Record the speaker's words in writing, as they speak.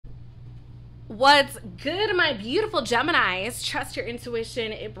What's good, my beautiful Geminis? Trust your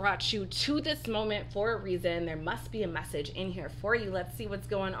intuition. It brought you to this moment for a reason. There must be a message in here for you. Let's see what's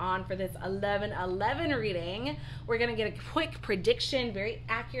going on for this 11/11 reading. We're going to get a quick prediction, very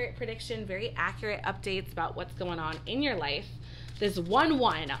accurate prediction, very accurate updates about what's going on in your life. This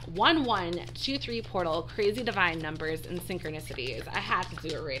 111123 portal, crazy divine numbers and synchronicities. I had to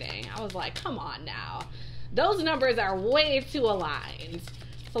do a reading. I was like, come on now. Those numbers are way too aligned.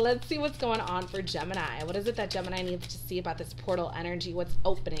 So let's see what's going on for Gemini. What is it that Gemini needs to see about this portal energy? What's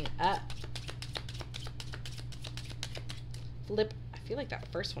opening up? Flip. I feel like that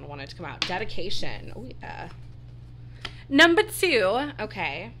first one wanted to come out. Dedication. Oh, yeah. Number 2.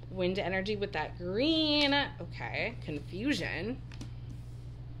 Okay. Wind energy with that green. Okay. Confusion.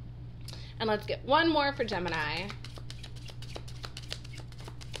 And let's get one more for Gemini.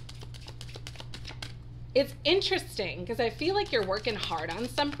 It's interesting because I feel like you're working hard on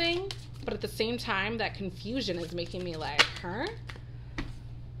something, but at the same time, that confusion is making me like, huh?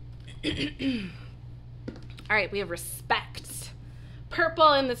 All right, we have respect.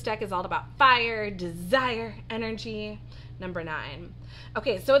 Purple in this deck is all about fire, desire, energy. Number 9.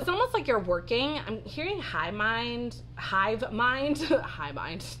 Okay, so it's almost like you're working. I'm hearing hive mind, possibly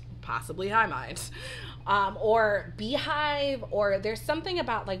high mind. Or beehive, or there's something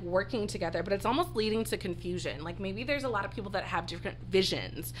about like working together, but it's almost leading to confusion. Like maybe there's a lot of people that have different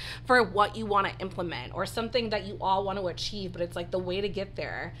visions for what you want to implement or something that you all want to achieve, but it's like the way to get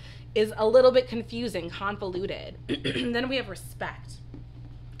there is a little bit confusing, convoluted. Then we have respect.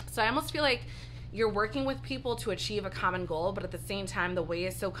 So I almost feel like you're working with people to achieve a common goal, but at the same time, the way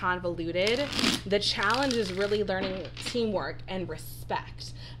is so convoluted. The challenge is really learning teamwork and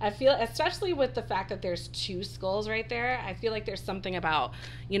respect. I feel, especially with the fact that there's 2 skulls right there, I feel like there's something about,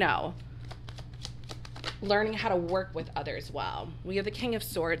 you know, learning how to work with others well. We have the King of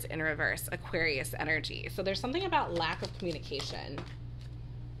Swords in reverse, Aquarius energy. So there's something about lack of communication.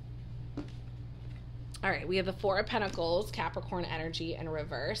 All right, we have the 4 of Pentacles, Capricorn energy in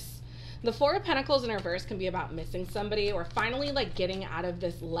reverse. The 4 of Pentacles in reverse can be about missing somebody or finally like getting out of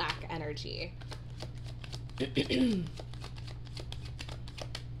this lack energy.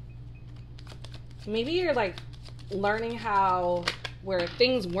 Maybe you're like learning how where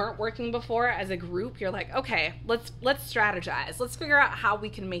things weren't working before as a group, you're like, okay, let's strategize. Let's figure out how we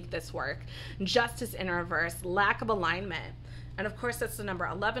can make this work. Justice in reverse, lack of alignment. And of course, that's the number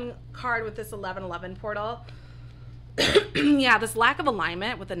 11 card with this 11/11 portal. Yeah, this lack of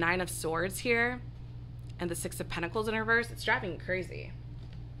alignment with the 9 of Swords here and the 6 of Pentacles in reverse, it's driving me crazy.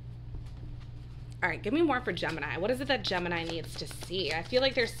 All right, give me more for Gemini. What is it that Gemini needs to see? I feel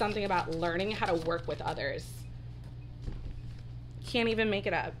like there's something about learning how to work with others. Can't even make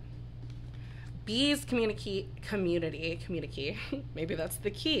it up. B's community. Maybe that's the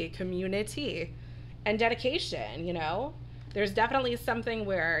key, community. And dedication, you know? There's definitely something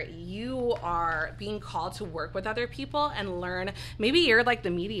where you are being called to work with other people and learn. Maybe you're like the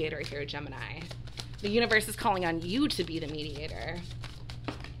mediator here, Gemini. The universe is calling on you to be the mediator.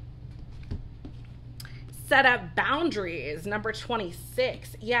 Set up boundaries, number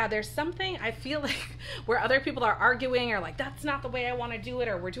 26. Yeah, there's something I feel like where other people are arguing or like, that's not the way I want to do it,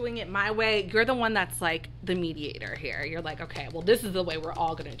 or we're doing it my way. You're the one that's like the mediator here. You're like, okay, well, this is the way we're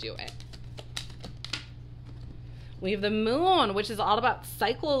all going to do it. We have the Moon, which is all about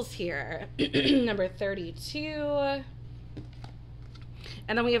cycles here. Number 32.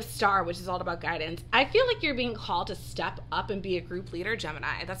 And then we have Star, which is all about guidance. I feel like you're being called to step up and be a group leader,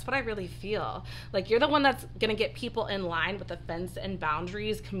 Gemini. That's what I really feel. Like you're the one that's going to get people in line with the fence and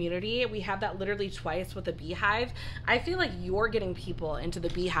boundaries community. We have that literally twice with the beehive. I feel like you're getting people into the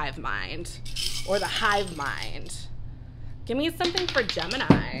beehive mind or the hive mind. Give me something for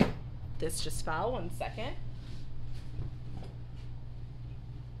Gemini. This just fell. 1 second.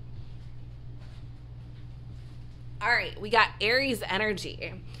 All right, we got Aries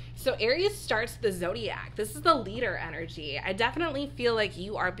energy. So Aries starts the zodiac. This is the leader energy. I definitely feel like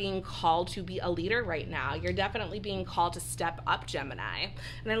you are being called to be a leader right now. You're definitely being called to step up, Gemini.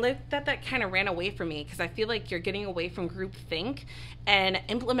 And I like that that kind of ran away from me because I feel like you're getting away from group think and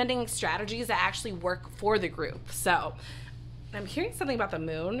implementing strategies that actually work for the group. So I'm hearing something about the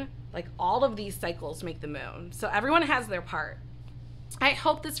moon. Like all of these cycles make the moon. So everyone has their part. I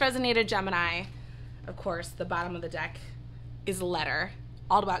hope this resonated, Gemini. Of course, the bottom of the deck is a letter,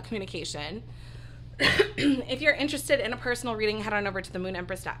 all about communication. If you're interested in a personal reading, head on over to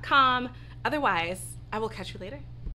themoon.empress.com. Otherwise, I will catch you later.